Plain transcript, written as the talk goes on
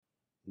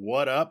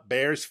What up,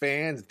 Bears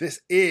fans? This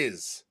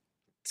is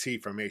T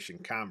Formation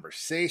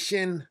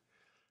Conversation.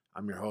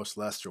 I'm your host,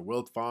 Lester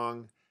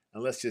Wildfong,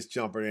 and let's just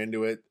jump right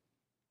into it.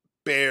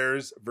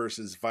 Bears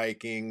versus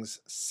Vikings,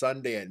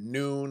 Sunday at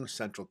noon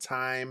Central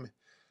Time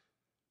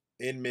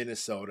in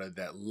Minnesota,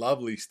 that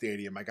lovely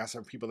stadium. I got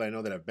some people that I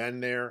know that have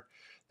been there,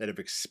 that have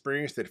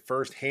experienced it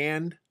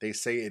firsthand. They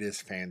say it is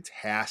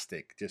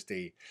fantastic, just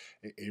a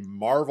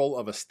marvel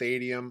of a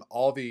stadium.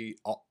 All the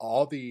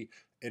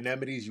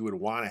amenities you would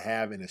want to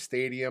have in a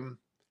stadium.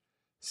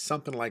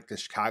 Something like the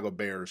Chicago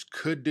Bears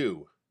could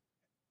do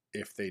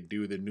if they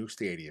do the new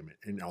stadium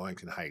in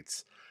Arlington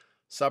Heights.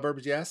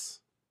 Suburbs,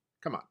 yes.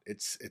 Come on,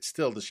 it's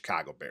still the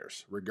Chicago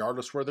Bears.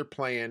 Regardless where they're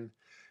playing,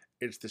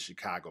 it's the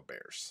Chicago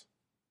Bears.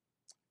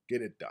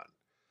 Get it done.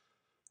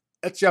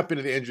 Let's jump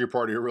into the injury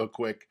report here real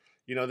quick.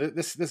 You know,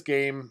 this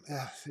game,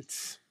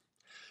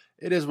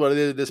 it is what it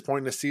is at this point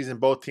in the season.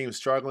 Both teams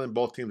struggling,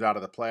 both teams out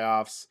of the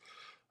playoffs.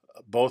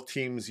 Both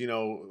teams,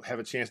 have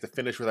a chance to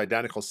finish with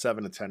identical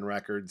 7-10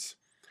 records.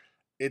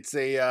 It's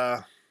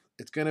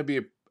going to be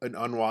an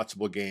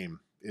unwatchable game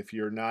if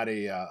you're not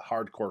a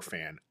hardcore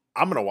fan.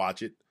 I'm going to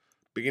watch it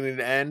beginning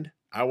to end.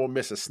 I won't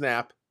miss a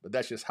snap, but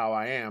that's just how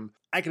I am.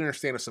 I can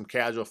understand if some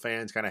casual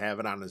fans kind of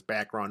have it on as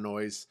background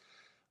noise.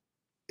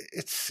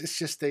 It's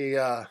just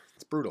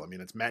it's brutal. I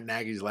mean, it's Matt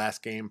Nagy's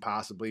last game,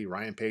 possibly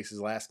Ryan Pace's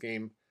last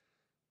game.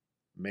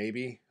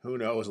 Maybe. Who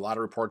knows? A lot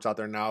of reports out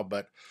there now.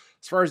 But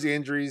as far as the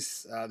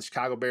injuries, the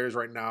Chicago Bears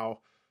right now,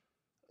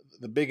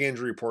 the big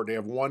injury report, they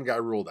have one guy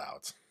ruled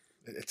out.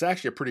 It's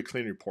actually a pretty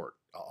clean report,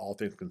 all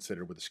things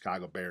considered, with the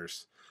Chicago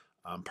Bears.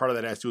 Part of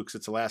that has to do because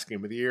it's the last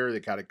game of the year. They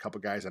got a couple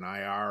guys on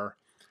IR.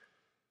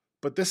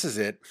 But this is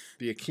it.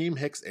 The Akiem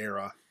Hicks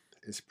era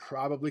is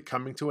probably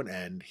coming to an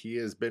end. He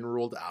has been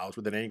ruled out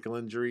with an ankle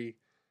injury.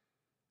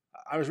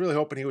 I was really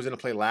hoping he was going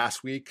to play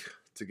last week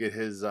to get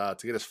his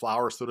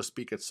flowers, so to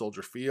speak, at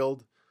Soldier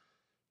Field.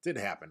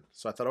 Didn't happen.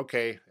 So I thought,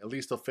 okay, at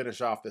least they'll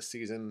finish off the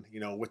season,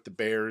 with the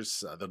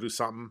Bears. They'll do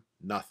something.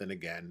 Nothing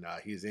again.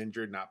 He's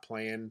injured, not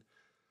playing.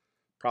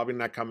 Probably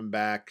not coming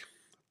back.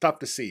 Tough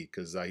to see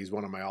because he's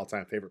one of my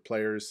all-time favorite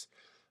players.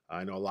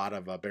 I know a lot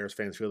of Bears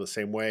fans feel the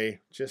same way.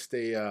 Just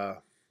he's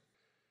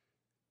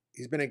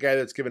been a guy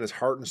that's given his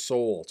heart and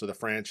soul to the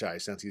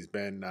franchise since he's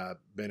been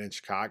in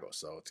Chicago.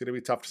 So it's going to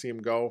be tough to see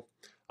him go.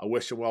 I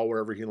wish him well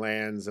wherever he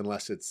lands,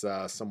 unless it's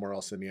somewhere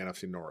else in the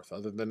NFC North.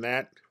 Other than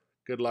that,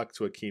 good luck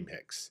to Akiem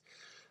Hicks.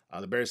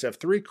 The Bears have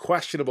 3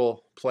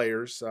 questionable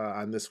players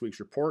on this week's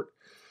report.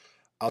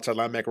 Outside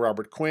linebacker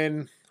Robert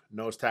Quinn,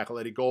 nose tackle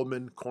Eddie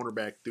Goldman,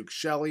 cornerback Duke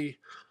Shelley.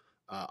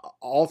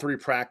 All 3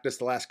 practiced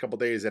the last couple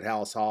days at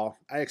Halas Hall.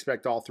 I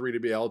expect all 3 to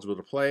be eligible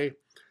to play.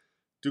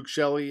 Duke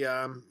Shelley,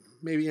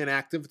 maybe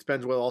inactive.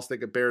 Depends what else the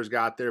Bears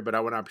got there, but I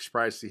would not be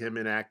surprised to see him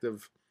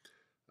inactive.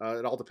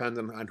 It all depends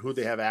on who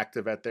they have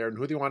active at there and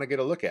who they want to get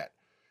a look at.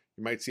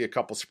 You might see a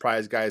couple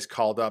surprise guys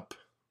called up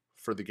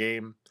for the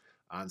game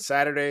on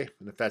Saturday.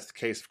 And if that's the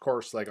case, of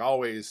course, like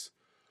always,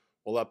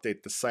 we'll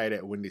update the site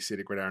at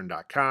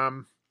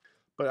windycitygridiron.com.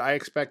 But I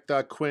expect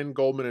Quinn,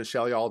 Goldman, and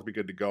Shelley all to be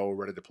good to go,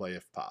 ready to play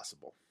if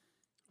possible.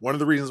 One of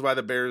the reasons why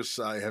the Bears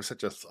have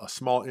such a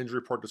small injury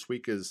report this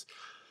week is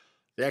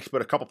they actually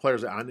put a couple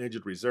players on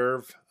injured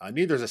reserve.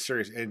 Neither is a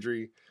serious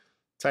injury.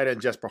 Tight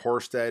end Jesper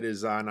Horsted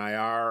is on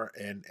IR,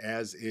 and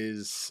as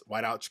is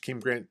wideout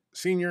Jakeem Grant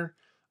Sr.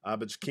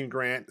 But Jakeem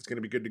Grant is going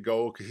to be good to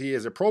go because he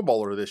is a Pro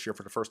Bowler this year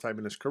for the first time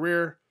in his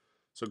career.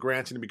 So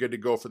Grant's going to be good to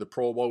go for the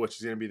Pro Bowl, which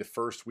is going to be the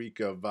first week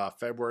of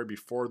February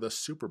before the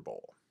Super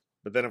Bowl.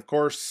 But then, of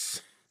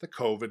course, the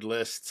COVID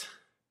list.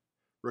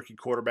 Rookie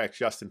quarterback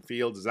Justin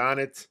Fields is on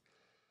it.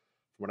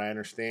 From what I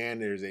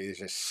understand, there's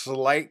a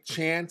slight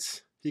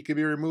chance he could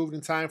be removed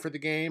in time for the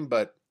game,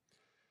 but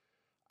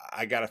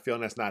I got a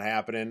feeling that's not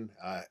happening.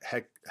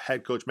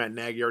 Head coach Matt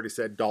Nagy already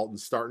said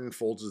Dalton's starting,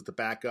 Foles is the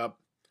backup.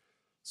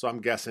 So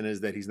I'm guessing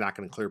is that he's not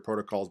going to clear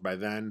protocols by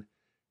then.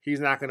 He's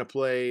not going to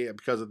play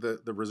because of the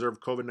reserve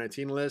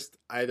COVID-19 list.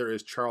 Either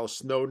is Charles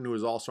Snowden, who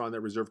is also on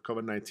that reserve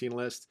COVID-19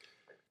 list.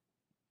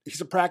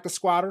 He's a practice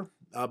squatter,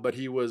 but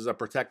he was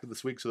protected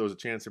this week, so there was a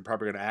chance they're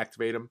probably going to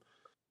activate him.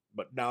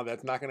 But now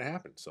that's not going to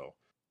happen. So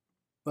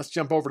let's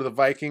jump over to the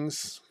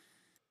Vikings.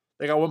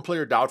 They got one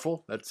player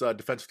doubtful. That's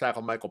defensive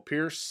tackle Michael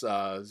Pierce.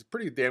 He's a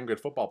pretty damn good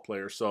football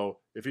player. So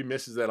if he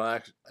misses,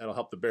 that'll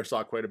help the Bears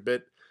out quite a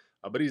bit.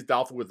 But he's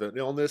doubtful with an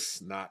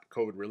illness, not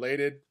COVID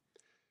related.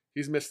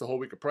 He's missed the whole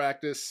week of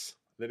practice.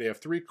 Then they have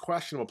 3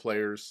 questionable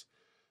players: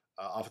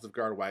 offensive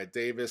guard Wyatt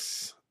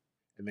Davis,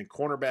 and then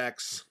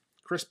cornerbacks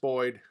Chris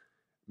Boyd,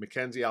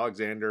 Mackenzie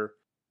Alexander.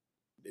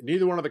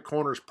 Neither one of the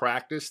corners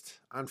practiced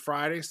on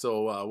Friday,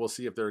 so we'll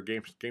see if there are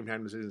game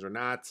time decisions or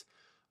not.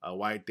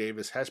 Wyatt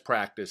Davis has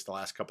practiced the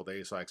last couple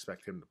days, so I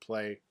expect him to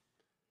play.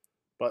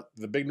 But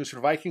the big news for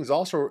the Vikings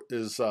also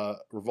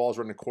revolves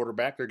around the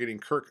quarterback. They're getting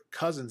Kirk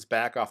Cousins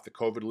back off the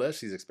COVID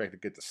list. He's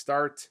expected to get the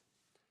start,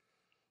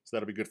 so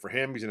that'll be good for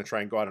him. He's going to try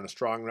and go out on a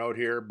strong note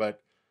here,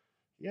 but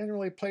he hasn't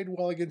really played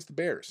well against the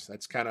Bears.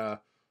 That's kind of,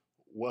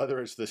 whether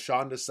it's the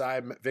Sean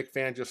Desai, Vic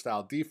Fangio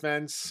style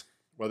defense,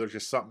 whether it's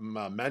just something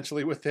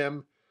mentally with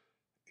him,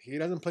 he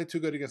doesn't play too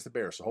good against the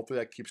Bears. So hopefully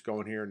that keeps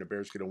going here and the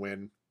Bears get a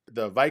win.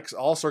 The Vikes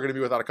also are going to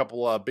be without a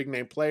couple big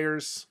name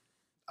players.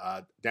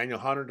 Daniel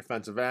Hunter,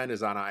 defensive end,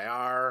 is on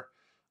IR.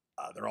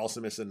 They're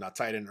also missing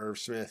tight end Irv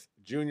Smith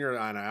Jr.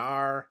 on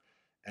IR.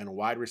 And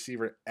wide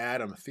receiver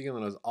Adam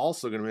Thielen is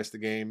also going to miss the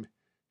game.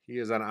 He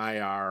is on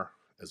IR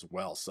as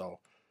well. So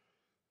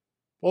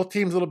both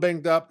teams a little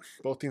banged up.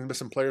 Both teams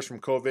missing players from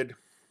COVID.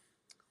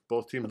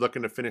 Both teams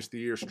looking to finish the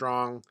year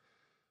strong.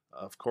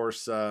 Of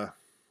course,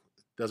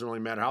 doesn't really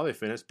matter how they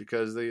finish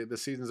because the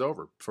season's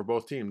over for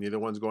both teams. Neither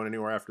one's going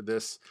anywhere after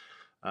this.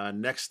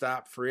 Next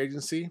stop, free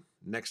agency.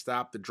 Next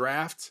stop, the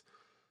draft.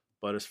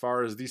 But as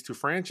far as these two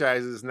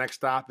franchises, next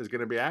stop is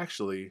going to be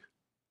actually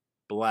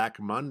Black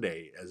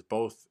Monday, as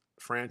both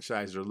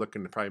franchises are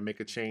looking to probably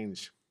make a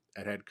change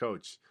at head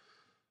coach.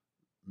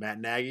 Matt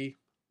Nagy,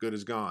 good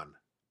as gone.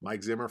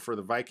 Mike Zimmer for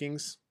the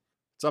Vikings.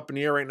 It's up in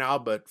the air right now,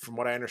 but from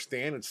what I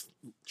understand, it's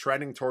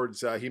trending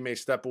towards he may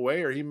step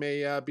away or he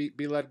may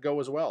be let go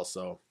as well.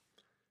 So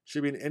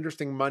should be an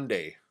interesting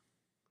Monday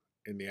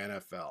in the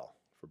NFL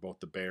for both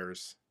the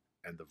Bears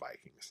and the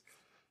Vikings.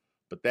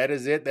 But that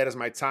is it. That is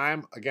my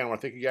time. Again, I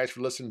want to thank you guys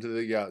for listening to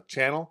the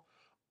channel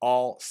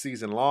all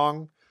season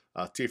long.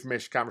 T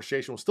Information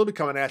Conversation will still be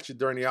coming at you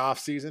during the off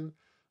season.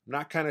 I'm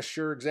not kind of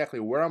sure exactly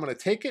where I'm going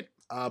to take it,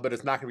 but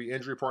it's not going to be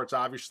injury reports,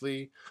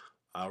 obviously.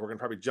 We're going to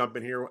probably jump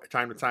in here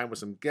time to time with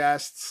some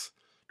guests,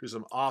 do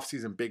some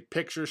off-season big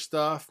picture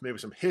stuff, maybe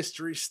some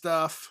history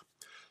stuff.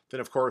 Then,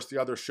 of course, the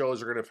other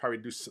shows are going to probably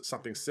do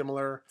something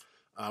similar.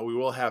 We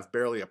will have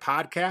Barely a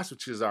Podcast,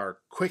 which is our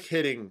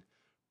quick-hitting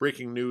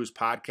breaking news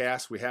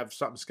podcast. We have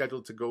something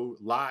scheduled to go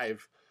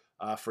live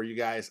for you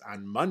guys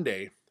on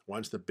Monday.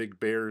 Once the big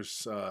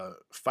Bears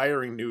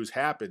firing news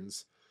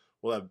happens,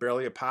 we'll have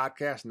Barely a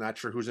Podcast. Not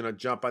sure who's going to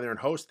jump on there and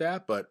host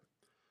that, but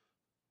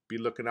be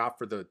looking out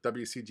for the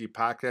WCG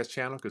podcast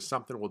channel because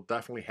something will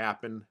definitely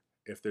happen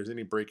if there's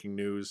any breaking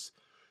news.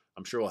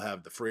 I'm sure we'll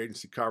have the free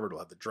agency covered.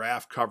 We'll have the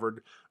draft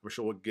covered. I'm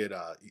sure we'll get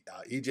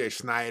EJ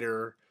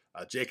Snyder,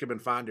 Jacob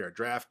Infante, our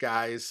draft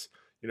guys.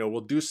 We'll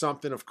do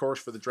something, of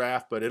course, for the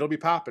draft, but it'll be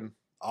popping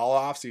all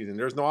offseason.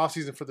 There's no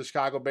offseason for the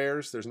Chicago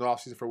Bears. There's no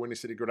offseason for Windy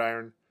City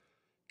Gridiron.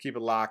 Keep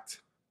it locked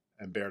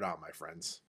and bear down, my friends.